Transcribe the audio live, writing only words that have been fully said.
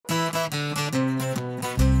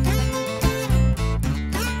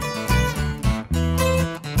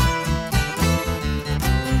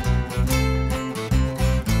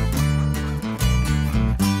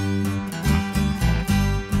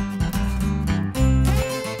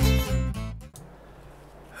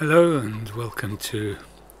Hello and welcome to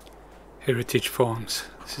Heritage Farms.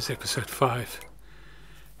 This is episode 5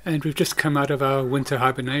 and we've just come out of our winter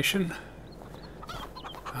hibernation.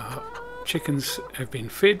 Our chickens have been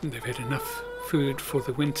fed and they've had enough food for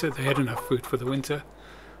the winter. They've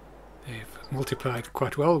multiplied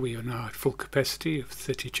quite well. We are now at full capacity of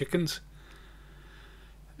 30 chickens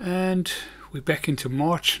and we're back into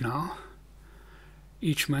March now.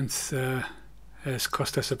 Each month has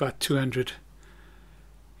cost us about €200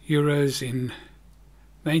 in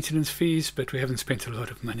maintenance fees, but we haven't spent a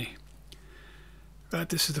lot of money. Right,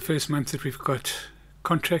 this is the first month that we've got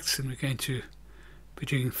contracts and we're going to be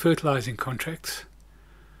doing fertilizing contracts.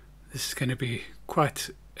 This is going to be quite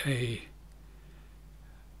a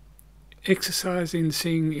exercise in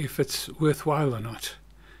seeing if it's worthwhile or not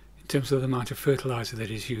in terms of the amount of fertilizer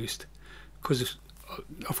that is used, because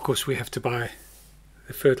of course we have to buy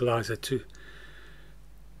the fertilizer to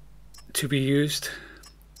be used.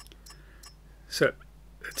 So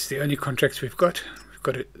it's the only contracts we've got. We've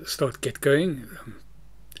got to get going.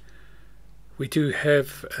 We do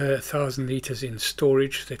have 1,000 litres in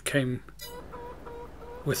storage that came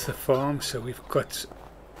with the farm, so we've got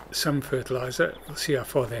some fertilizer. We'll see how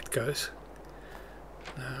far that goes.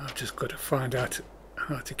 Now I've just got to find out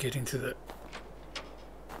how to get into the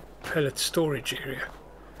pallet storage area.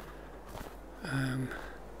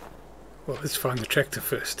 Well, let's find the tractor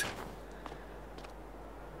first.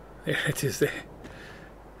 There it is there.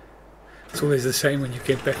 It's always the same when you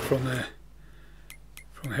get back from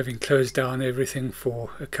having closed down everything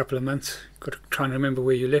for a couple of months. You've got to try and remember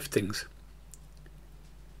where you left things.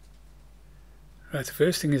 Right, the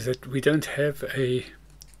first thing is that we don't have a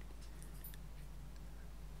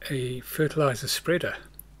fertilizer spreader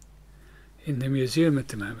in the museum at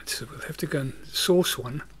the moment, so we'll have to go and source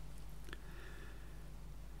one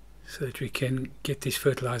so that we can get these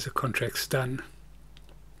fertilizer contracts done.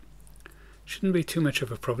 Shouldn't be too much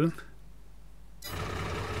of a problem.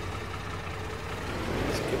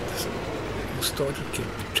 Let's get this all started, get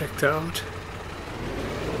the tractor out.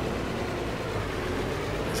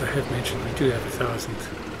 As I have mentioned, we do have 1,000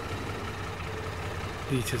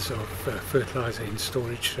 litres of fertilizer in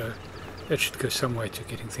storage, so that should go some way to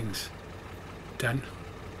getting things done.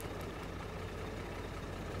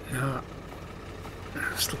 Now,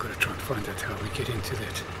 I've still got to try and find out how we get into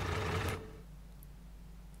that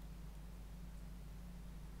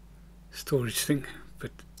storage thing,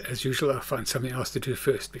 but as usual I'll find something else to do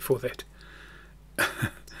first before that.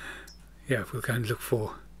 Yeah, we'll go and look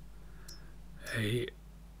for a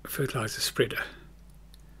fertilizer spreader.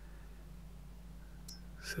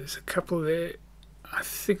 So there's a couple there. I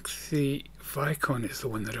think the Vicon is the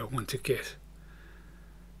one that I want to get,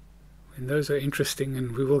 and those are interesting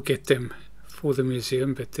and we will get them for the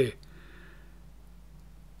museum, but their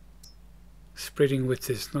spreading width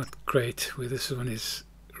is not great, where this one is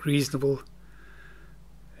reasonable.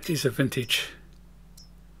 It is a vintage.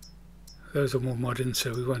 Those are more modern,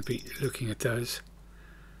 so we won't be looking at those.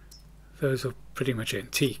 Those are pretty much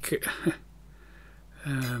antique.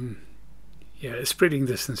 Yeah, the spreading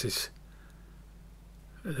distance is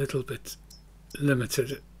a little bit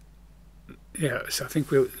limited. Yeah, so I think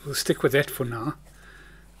we'll stick with that for now.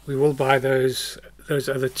 We will buy those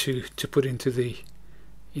other two to put into the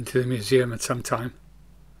museum at some time.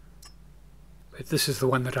 But this is the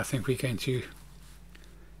one that I think we're going to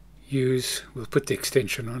use. We'll put the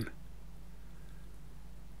extension on.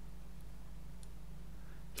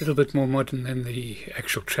 A little bit more modern than the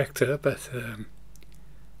actual tractor, but and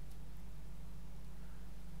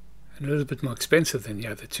a little bit more expensive than the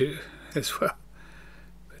other two as well.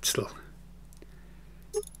 But still,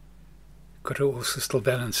 got to also still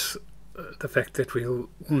balance the fact that we'll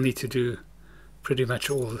need to do pretty much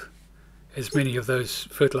as many of those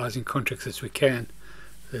fertilizing contracts as we can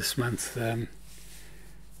this month,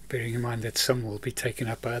 bearing in mind that some will be taken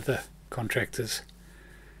up by other contractors.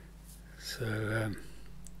 So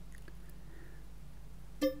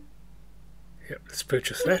yep, let's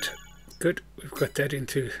purchase that. Good, we've got that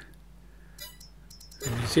into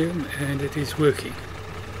the museum and it is working.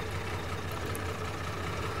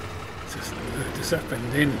 Just load this up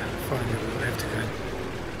and then finally we'll have to go and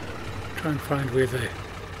try and find where the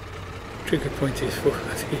trigger point is for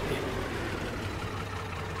the...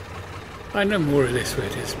 I know more or less where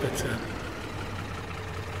it is, but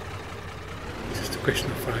it's just a question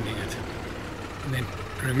of finding it and then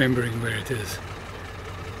remembering where it is.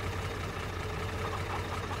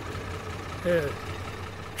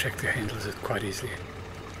 Tractor handles it quite easily.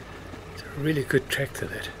 It's a really good tractor,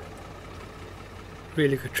 that.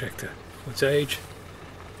 Really good tractor for its age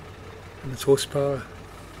and its horsepower.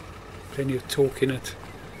 Plenty of torque in it.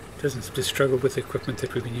 doesn't seem to struggle with the equipment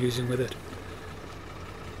that we've been using with it.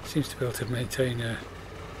 Seems to be able to maintain a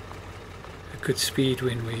good speed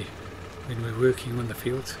when we're working on the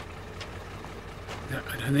fields. No,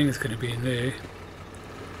 I don't think it's going to be in there.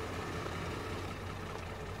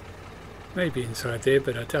 Maybe inside there,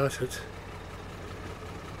 but I doubt it.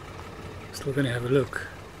 Still going to have a look.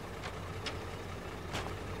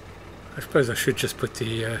 I suppose I should just put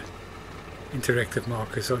the interactive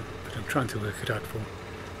markers on, but I'm trying to work it out for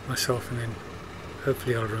myself, and then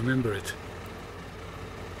hopefully I'll remember it.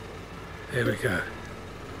 There we go.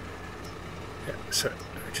 Yeah, so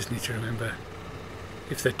I just need to remember,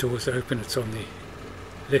 if that door's open, it's on the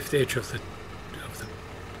left edge of the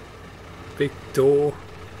big door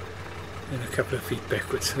and a couple of feet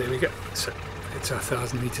backwards. So there we go. So it's our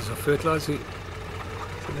 1,000 litres of fertiliser.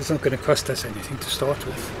 So it's not going to cost us anything to start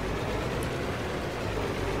with.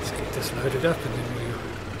 Let's get this loaded up, and then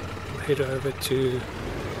we'll head over to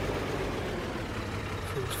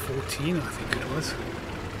field 14, I think it was.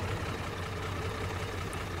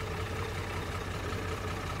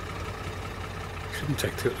 Shouldn't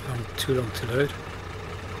take too long to load.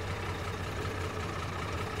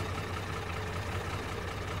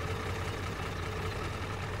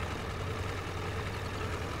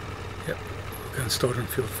 Yep, we're going to start on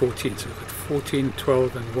field 14, so we've got 14,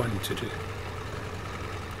 12 and 1 to do.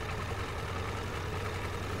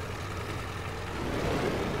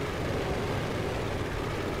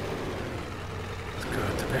 Let's go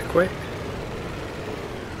out the back way.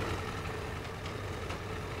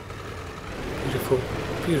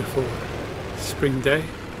 Beautiful spring day.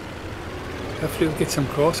 Hopefully we'll get some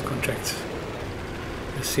grass contracts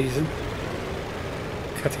this season.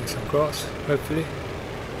 Cutting some grass, hopefully.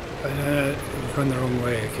 We've gone the wrong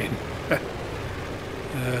way again.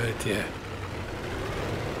 Oh dear.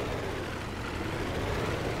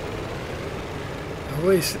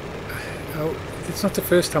 It's not the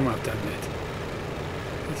first time I've done that.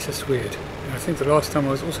 It's just weird. And I think the last time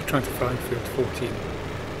I was also trying to find field 14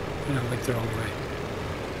 and I went the wrong way.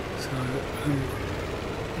 So I'm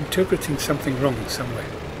interpreting something wrong somewhere.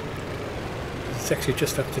 It's actually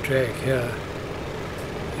just up the drag here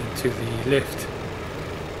and to the left.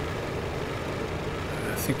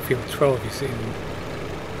 I think field 12 is in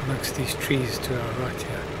amongst these trees to our right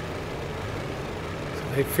here. So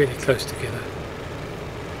they're fairly close together.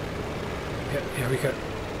 Yeah, here we go.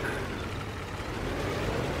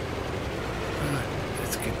 Alright,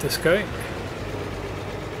 let's get this going.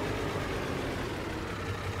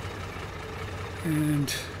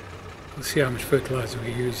 And we'll see how much fertilizer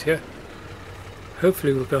we use here.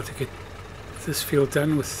 Hopefully we'll be able to get this field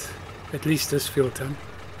done, with at least this field done,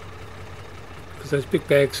 because those big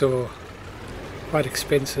bags are quite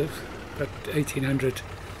expensive, about 1,800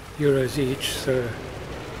 euros each, so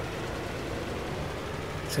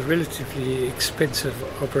it's a relatively expensive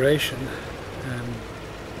operation.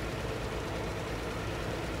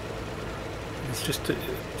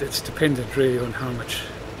 It's dependent really on how much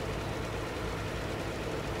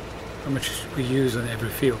we use on every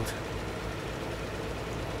field.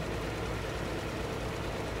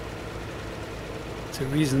 It's a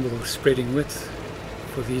reasonable spreading width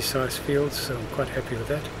for these size fields, so I'm quite happy with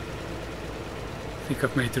that. I think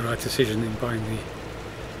I've made the right decision in buying the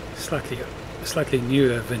slightly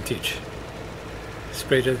newer vintage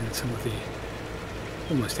spreader than some of the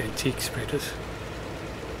almost antique spreaders.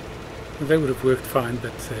 Well, they would have worked fine,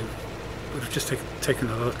 but they would have just taken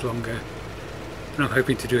a lot longer. And I'm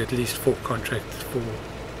hoping to do at least 4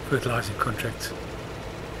 fertilizing contracts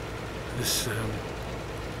this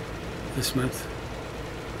month.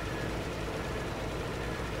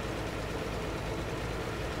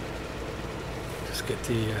 Just get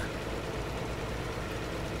the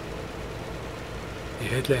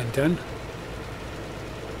headland done.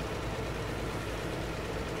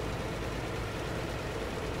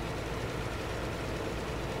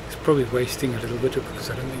 It's probably wasting a little bit because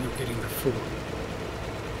I don't think I'm getting the full.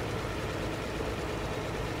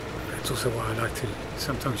 That's also why I like to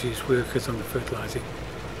sometimes use workers on the fertilizing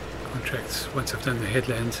contracts once I've done the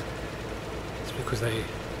headlands. It's because they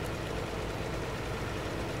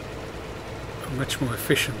are much more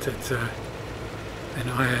efficient than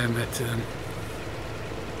I am at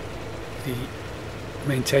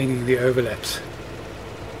maintaining the overlaps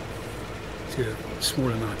to a small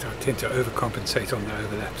amount. I tend to overcompensate on the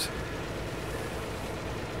overlaps.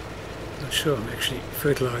 Not sure I'm actually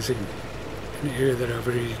fertilizing an area that I've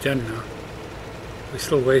already done now. We're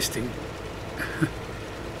still wasting. I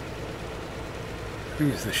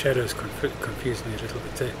think it's the shadows confuse me a little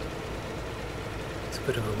bit there. It's a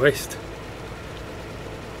bit of a waste.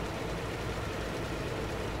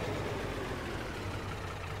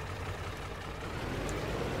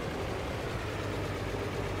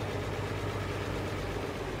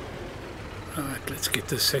 Let's get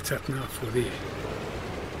this set up now for the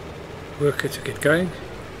worker to get going.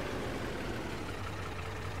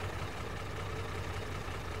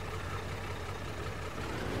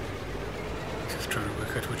 Just trying to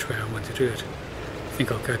work out which way I want to do it. I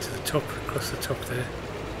think I'll go to the top, across the top there.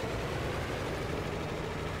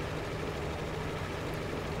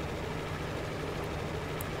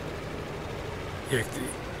 Yeah,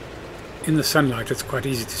 in the sunlight it's quite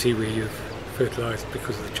easy to see where you've fertilized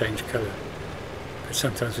because of the change colour. But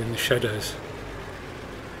sometimes in the shadows,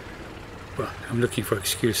 well, I'm looking for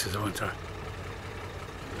excuses, aren't I?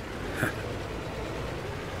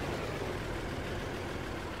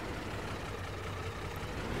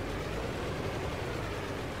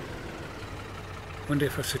 Wonder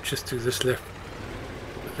if I should just do this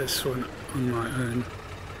one on my own.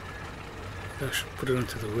 I should put it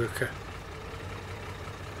onto the worker.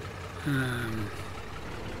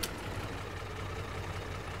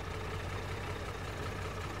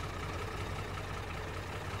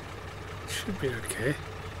 Should be okay.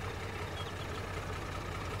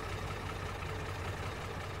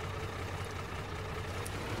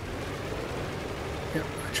 Yep,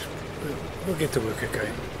 we'll get the worker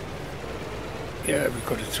going. Yeah, we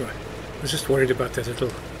got it right. I was just worried about that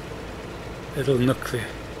little nook there.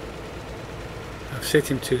 I've set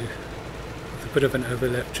him to with a bit of an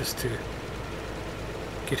overlap just to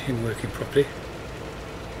get him working properly.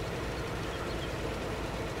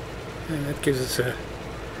 And that gives us a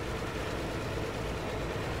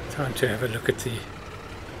time to have a look at the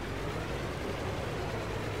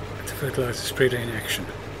fertilizer spreader in action.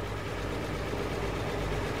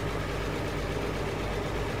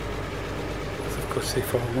 With, of course, the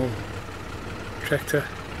farm tractor.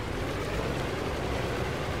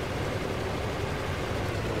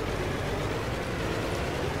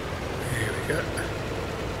 There we go.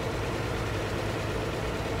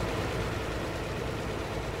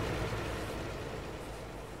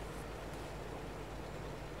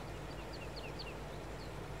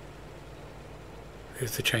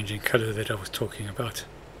 There's the change in colour that I was talking about.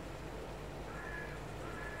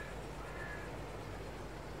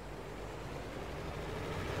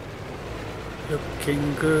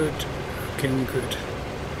 Looking good, looking good.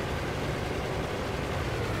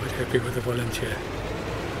 Quite happy with the volunteer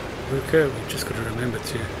worker. We've just got to remember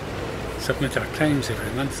to submit our claims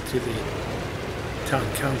every month to the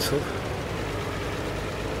town council.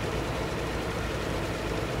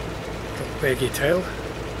 Little baggy tail.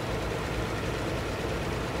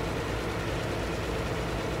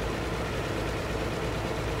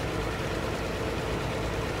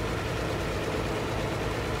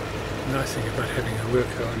 The nice thing about having a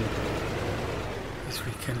worker on is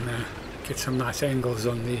we can get some nice angles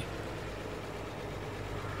on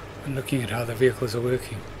and looking at how the vehicles are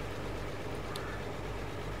working.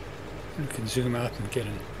 And we can zoom out and get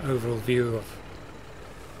an overall view of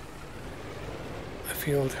the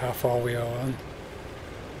field, how far we are on.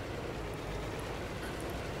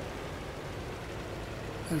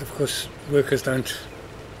 And of course workers don't,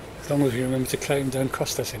 as long as we remember to claim, don't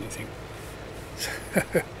cost us anything.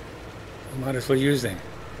 We might as well use them.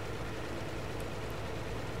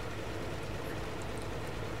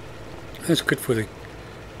 That's good for the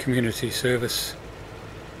community service,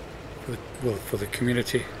 for the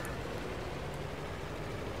community.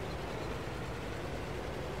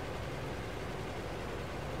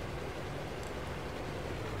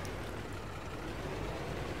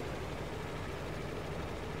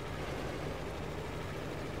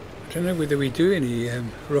 I don't know whether we do any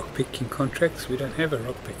rock picking contracts. We don't have a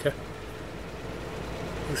rock picker.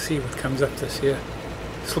 We'll see what comes up this year.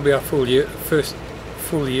 This will be our first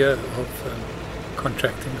full year of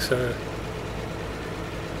contracting, so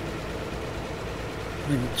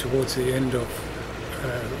towards the end of,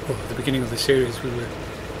 or the beginning of the series, we were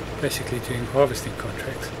basically doing harvesting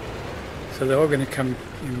contracts. So they are going to come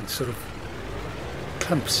in sort of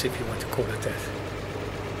clumps, if you want to call it that.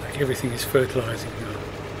 Like everything is fertilizing now.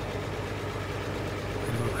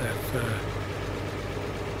 And we'll have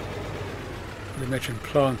imagine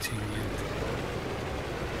planting and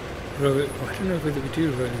I don't know whether we do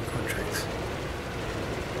rolling contracts.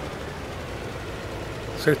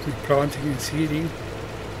 Certainly planting and seeding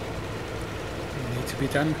need to be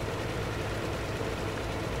done.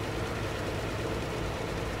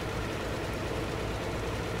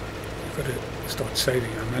 We've got to start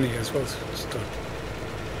saving our money as well. So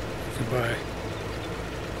we can buy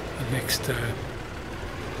the next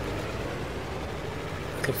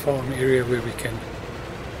little farm area where we can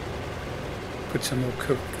put some more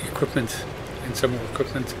equipment and some more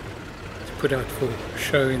equipment to put out for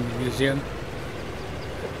show in the museum.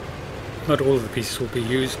 Not all of the pieces will be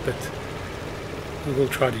used, but We will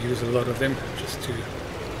try to use a lot of them just to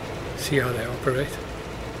see how they operate.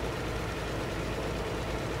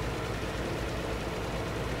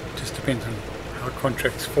 Just depends on how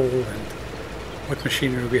contracts fall and what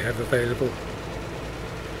machinery we have available,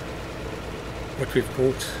 what we've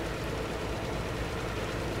bought.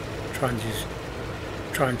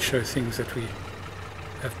 Try and show things that we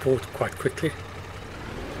have bought quite quickly.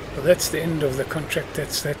 Well, that's the end of the contract.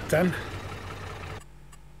 That's that done.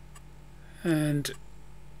 And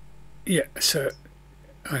yeah, so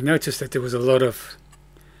I noticed that there was a lot of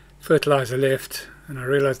fertilizer left, and I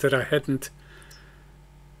realized that I hadn't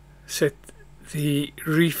set the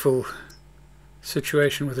refill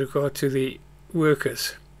situation with regard to the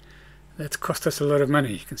workers. That's cost us a lot of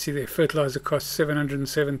money. You can see the fertilizer cost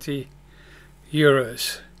 770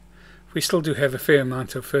 euros. We still do have a fair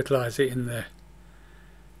amount of fertilizer in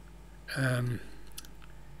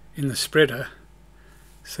the spreader,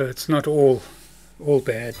 so it's not all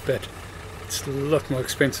bad, but it's a lot more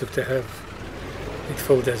expensive to have it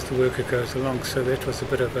filled as the worker goes along. So that was a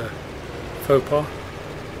bit of a faux pas.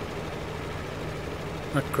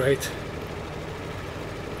 Not great.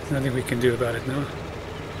 There's nothing we can do about it now.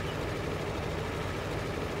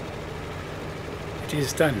 It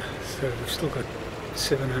is done. So we've still got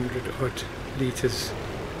 700 odd litres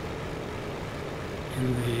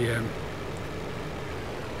in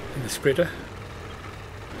the spreader.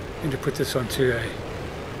 I'm going to put this onto a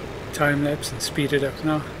time lapse and speed it up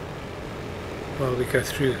now while we go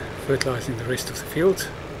through fertilising the rest of the field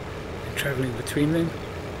and travelling between them,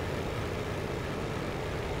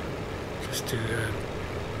 just to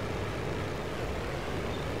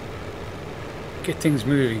get things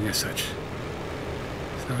moving as such.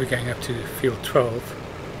 So now we're going up to field 12.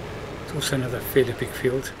 It's also another fairly big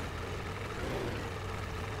field.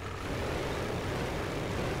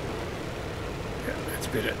 Yeah, that's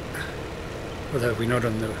better. Although we're not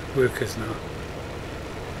on the workers now,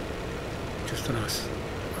 just on us.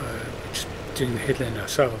 We're just doing the headland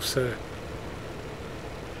ourselves, so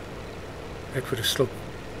that would have still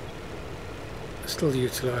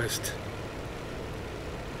utilised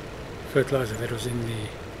fertiliser that was in the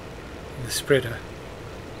spreader.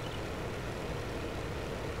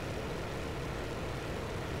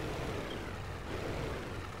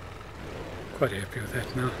 Quite happy with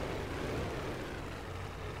that now.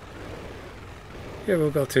 Yeah,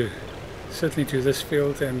 we'll be able to certainly do this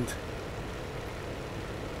field, and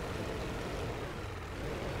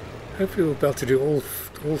hopefully we'll be able to do all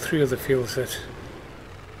three of the fields that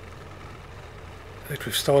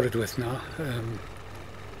we've started with now.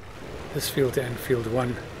 This field and field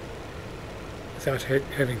 1, without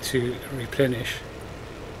having to replenish,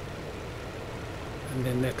 and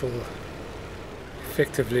then that will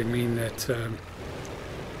effectively mean that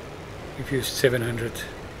we've used 700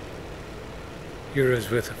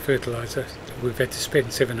 euros worth of fertilizer. We've had to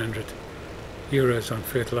spend 700 euros on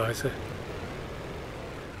fertilizer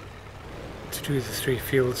to do the 3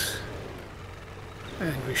 fields,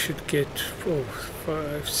 and we should get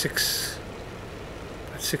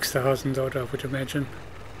 6,000 odd, I would imagine.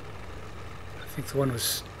 I think the one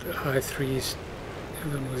was high 3s, the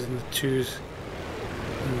other one was in the 2s,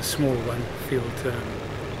 and the small one, field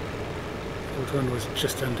 1, was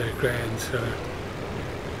just under a grand. So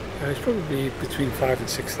it's probably between 5,000 and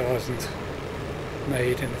 6,000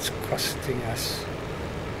 made, and it's costing us,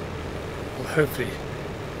 well, hopefully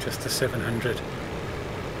just the 700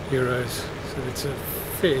 euros. So it's a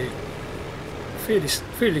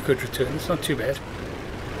fairly good return. It's not too bad.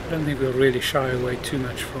 I don't think we'll really shy away too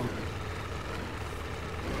much from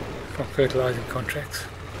fertilising contracts.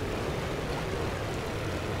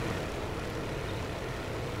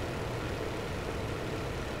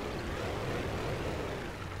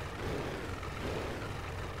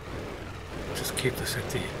 Just keep this at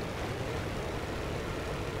the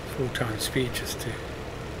full-time speed just to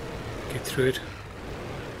get through it.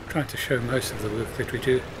 Trying to show most of the work that we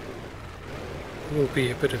do. There will be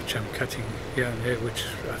a bit of jump cutting here and there, which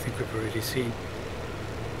I think we've already seen.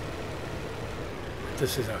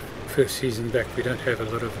 This is our first season back. We don't have a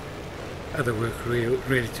lot of other work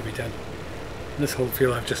really to be done. And this whole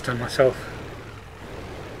field I've just done myself.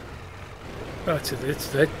 Right, so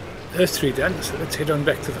those 3 done, so let's head on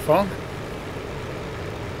back to the farm.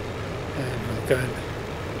 And we'll go and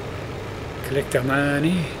collect our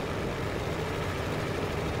money.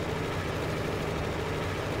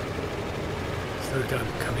 Slow down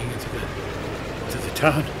coming into the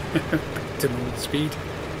town to normal speed.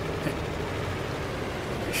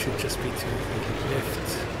 We should just be to the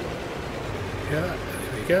left. Yeah,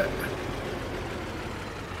 there we go.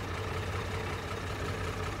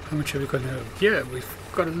 How much have we got now? Yeah, we've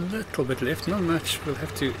got a little bit left, not much. We'll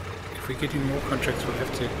have to, if we get in more contracts, we'll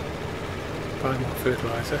have to buy more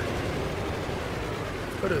fertilizer.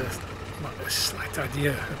 I've got a slight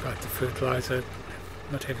idea about the fertilizer,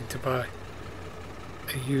 not having to buy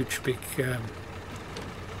a huge big bag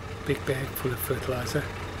full of fertilizer.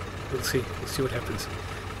 We'll see what happens.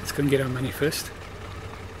 Let's go and get our money first.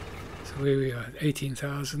 So where we are,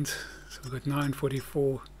 18,000. So we've got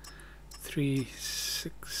 944,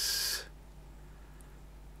 36,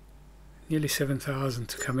 nearly 7,000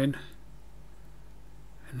 to come in.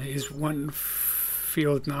 And there is one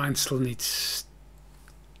field 9 still is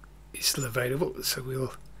still available, so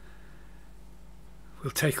we'll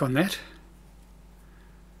take on that.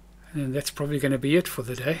 And that's probably going to be it for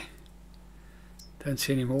the day. Don't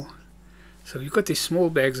see any more. So we've got these small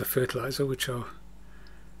bags of fertilizer, which are,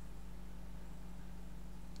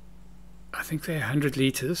 I think they're 100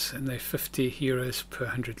 litres, and they're 50 euros per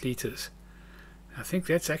 100 litres. I think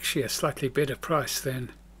that's actually a slightly better price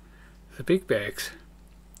than the big bags.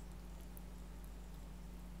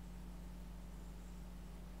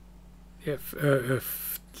 Yeah,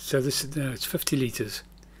 so this is, no, it's 50 litres,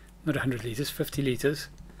 not 100 litres, 50 litres.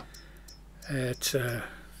 So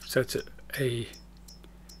it's a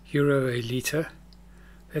euro a litre.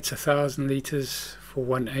 That's 1,000 litres for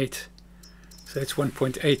 1.8. So that's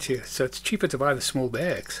 1.8 here. So it's cheaper to buy the small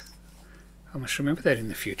bags. I must remember that in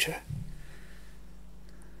the future.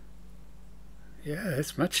 Yeah,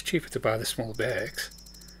 it's much cheaper to buy the small bags.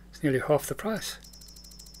 It's nearly half the price.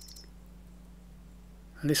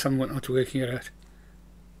 Unless I'm not working it out.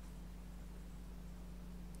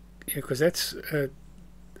 Yeah, because that's a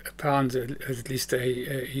pound, at least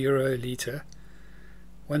a euro a litre.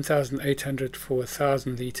 1,800 for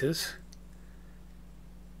 1,000 litres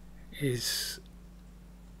is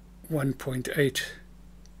 1.8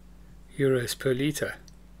 euros per litre.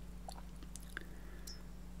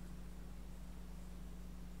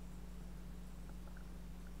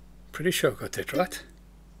 Pretty sure I got that right.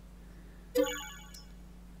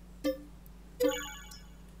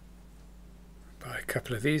 Buy a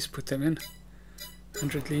couple of these, put them in.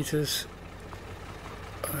 100 litres.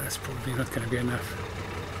 Oh, that's probably not going to be enough.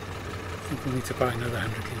 I think we'll need to buy another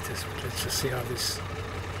 100 litres, but let's just see how this...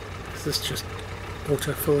 Is this just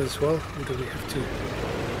autofill as well, or do we have to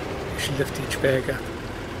actually lift each bag up?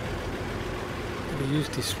 Have we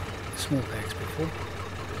used these small bags before?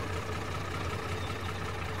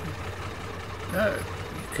 No,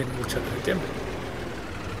 you can auto-load them.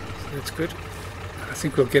 So that's good. I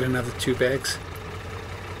think we'll get another 2 bags.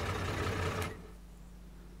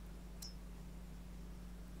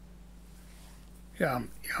 Yeah,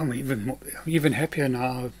 I'm even happier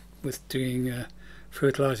now with doing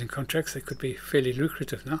fertilizing contracts. They could be fairly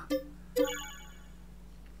lucrative now.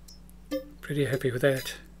 Pretty happy with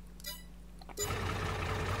that.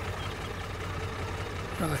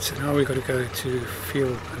 Right, so now we've got to go to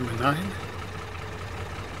field number 9,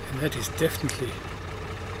 and that is definitely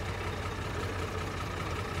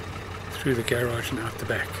through the garage and out the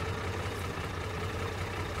back.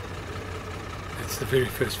 That's the very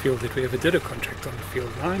first field that we ever did a contract on,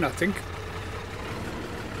 field 9, I think.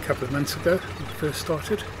 A couple of months ago when we first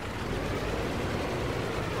started.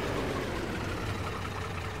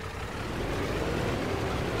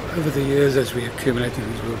 Over the years, as we accumulate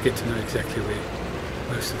things, we'll get to know exactly where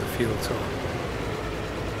most of the fields are.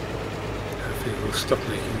 Hopefully we'll stop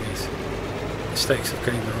making these mistakes of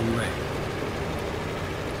going the wrong way.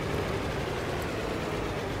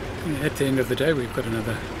 And at the end of the day, we've got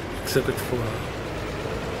another exhibit for our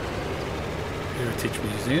Heritage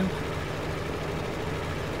Museum.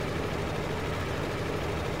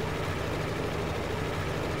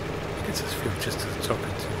 Gets us field just to the top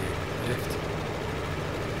and to the left.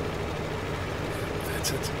 That's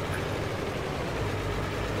it.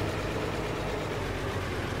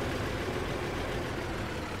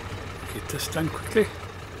 Get this done quickly,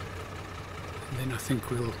 and then I think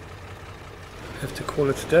we'll have to call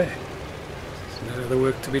it a day. There's no other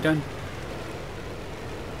work to be done.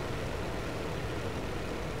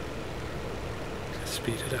 Just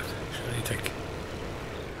speed it up. Should only take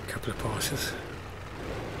a couple of passes.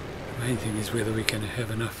 The main thing is whether we can have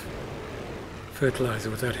enough fertilizer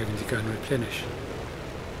without having to go and replenish.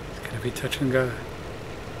 It's going to be touch and go.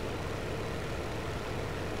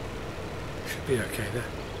 Should be okay there.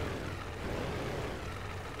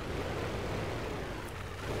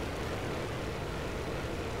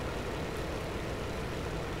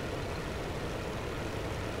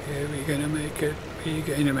 Yeah, we're going to make it. We're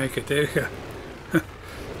going to make it. There we go.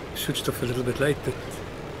 Switched off a little bit late, but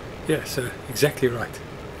yeah, so exactly right.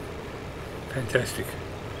 Fantastic.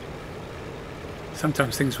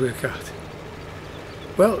 sometimes things work out.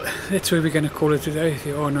 Well, that's where we're going to call it today.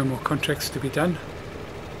 There are no more contracts to be done.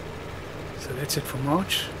 So that's it for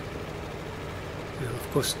March. We'll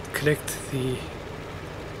of course collect the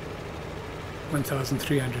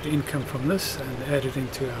 1,300 income from this and add it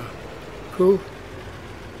into our pool.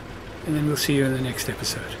 And then we'll see you in the next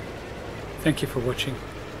episode. Thank you for watching.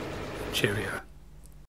 Cheerio.